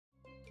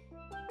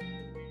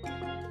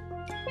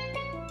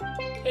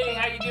Hey,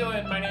 how you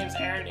doing? My name's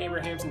Aaron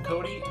Abrahamson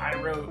Cote. I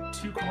wrote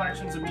 2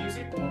 collections of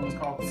music. One was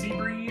called Sea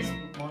Breeze,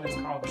 one is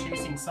called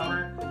Chasing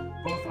Summer.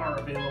 Both are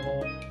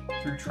available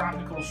through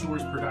Tropical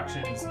Shores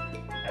Productions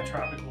at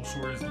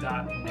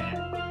tropicalshores.net.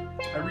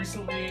 I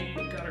recently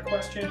got a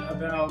question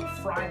about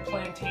fried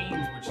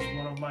plantains, which is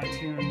one of my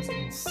tunes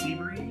in Sea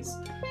Breeze.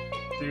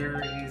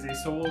 There is a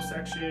solo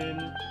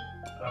section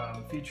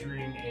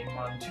featuring a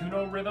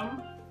Montuno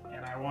rhythm,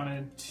 and I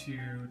wanted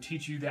to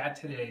teach you that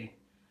today.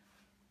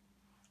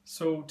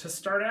 So to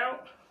start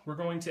out, we're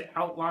going to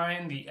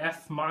outline the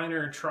F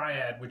minor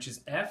triad, which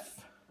is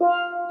F,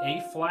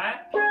 A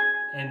flat,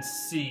 and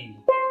C.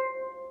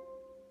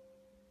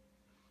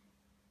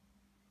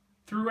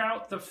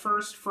 Throughout the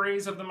first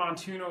phrase of the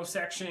Montuno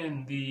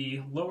section,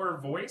 the lower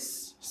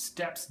voice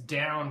steps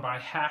down by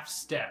half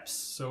steps.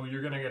 So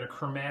you're going to get a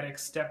chromatic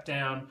step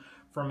down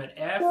from an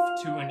F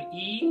to an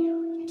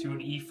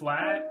E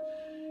flat,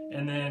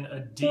 and then a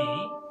D.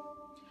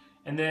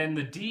 And then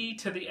the D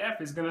to the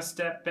F is going to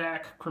step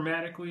back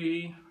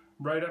chromatically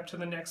right up to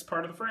the next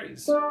part of the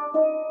phrase.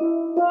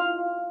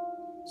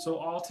 So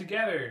all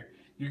together,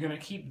 you're going to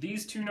keep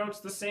these 2 notes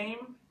the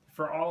same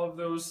for all of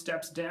those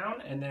steps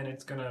down, and then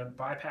it's going to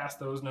bypass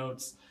those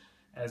notes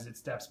as it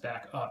steps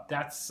back up.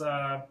 That's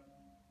the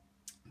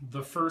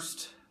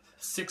first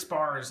 6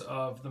 bars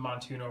of the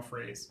Montuno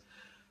phrase.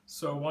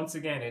 So once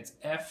again, it's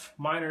F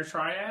minor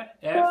triad,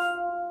 F,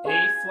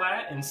 A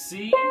flat, and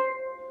C.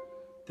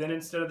 Then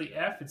instead of the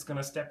F, it's going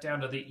to step down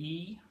to the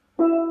E,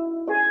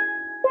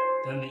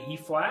 then the E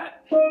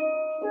flat,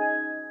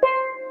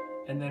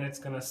 and then it's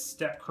going to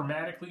step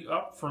chromatically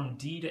up from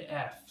D to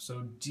F.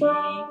 So D,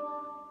 the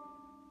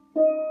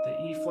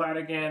E flat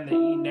again, the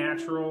E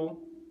natural,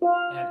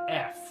 and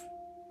F.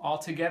 All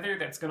together,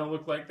 that's going to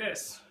look like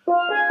this.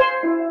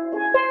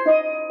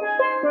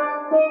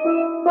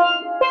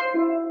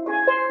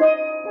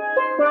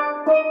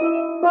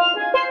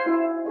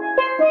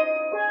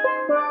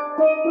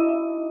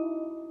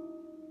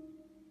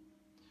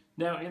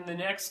 Now in the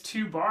next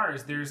 2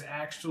 bars, there's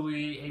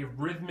actually a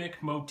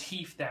rhythmic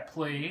motif that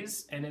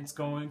plays, and it's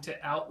going to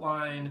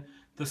outline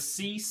the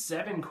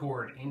C7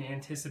 chord in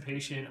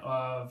anticipation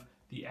of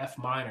the F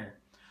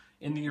minor.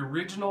 In the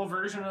original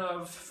version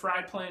of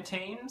Fried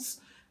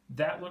Plantains,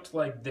 that looked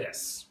like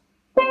this.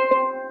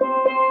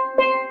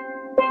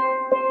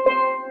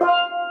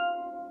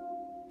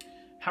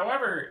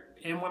 However,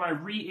 and when I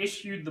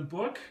reissued the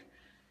book,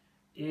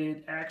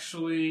 it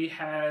actually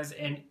has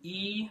an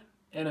E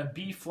and a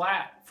B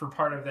flat for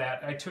part of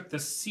that. I took the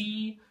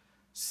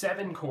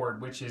C7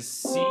 chord, which is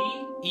C,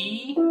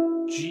 E,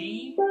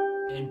 G,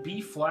 and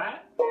B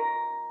flat,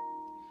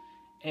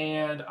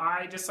 and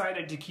I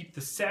decided to keep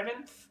the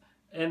 7th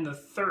and the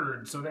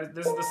 3rd. So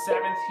this is the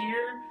 7th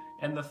here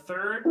and the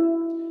 3rd,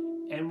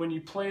 and when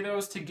you play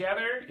those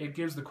together, it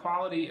gives the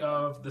quality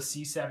of the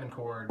C7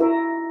 chord,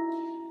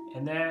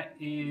 and that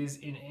is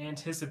in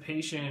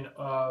anticipation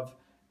of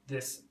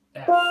this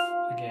F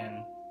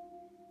again.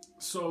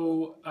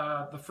 So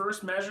the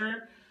first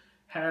measure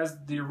has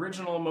the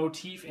original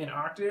motif in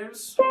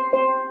octaves,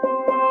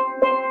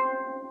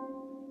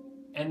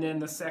 and then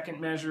the second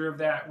measure of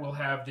that will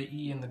have the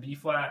E and the B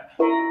flat.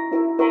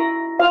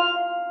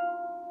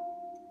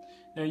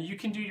 Now you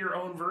can do your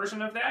own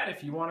version of that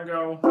if you want to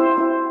go,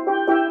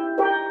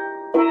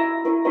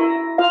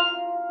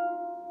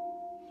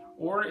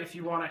 or if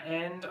you want to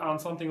end on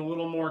something a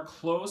little more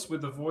close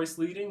with the voice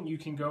leading, you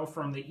can go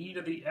from the E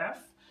to the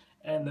F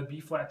and the B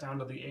flat down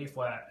to the A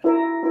flat.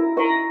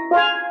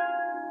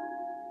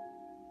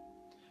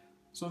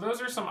 So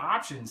those are some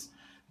options.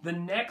 The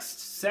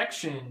next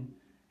section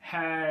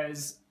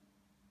has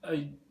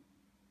a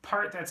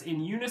part that's in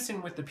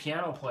unison with the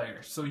piano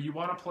player. So you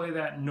want to play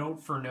that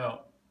note for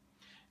note.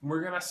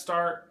 We're going to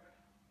start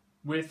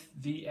with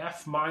the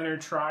F minor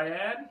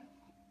triad,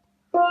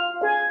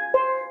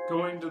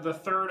 going to the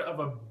 3rd of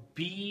a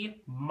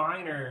B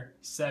minor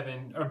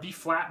 7, or B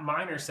flat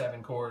minor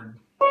 7 chord.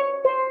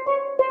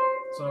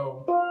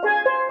 So,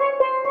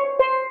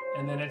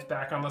 and then it's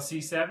back on the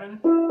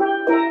C7,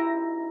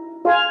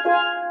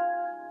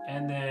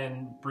 and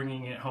then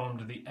bringing it home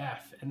to the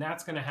F, and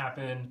that's going to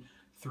happen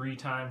 3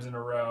 times in a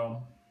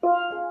row.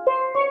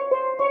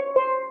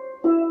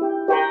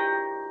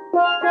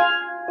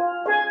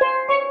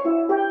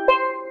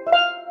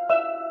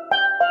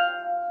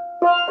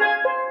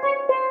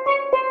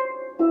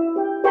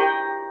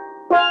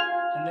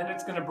 And then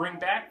it's going to bring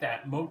back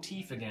that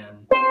motif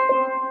again.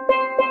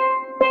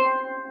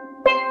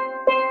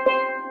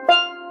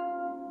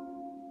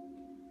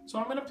 So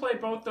I'm going to play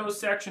both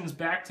those sections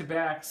back to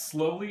back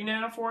slowly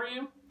now for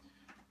you.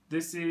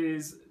 This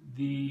is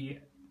the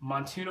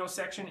Montuno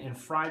section in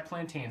Fried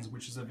Plantains,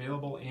 which is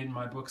available in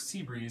my book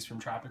Sea Breeze from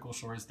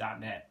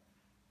tropicalshores.net.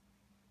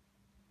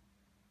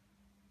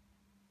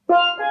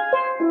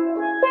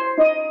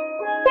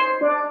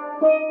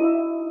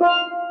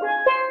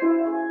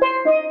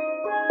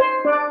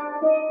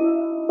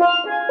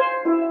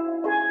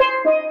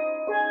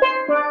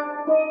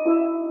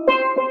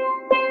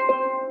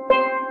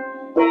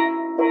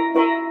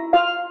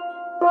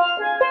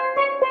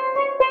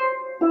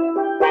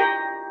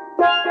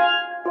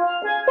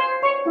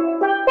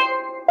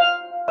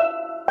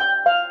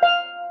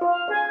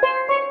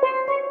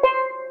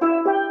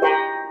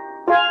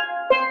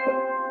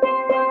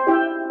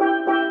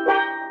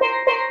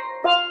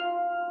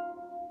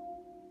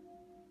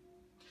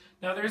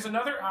 there's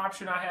another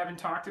option I haven't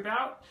talked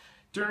about.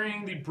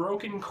 During the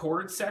broken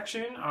chord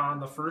section on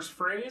the first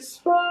phrase,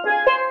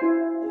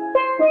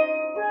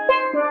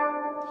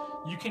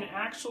 you can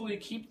actually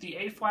keep the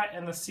A flat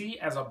and the C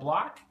as a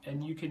block,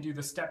 and you can do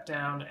the step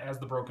down as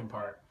the broken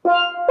part.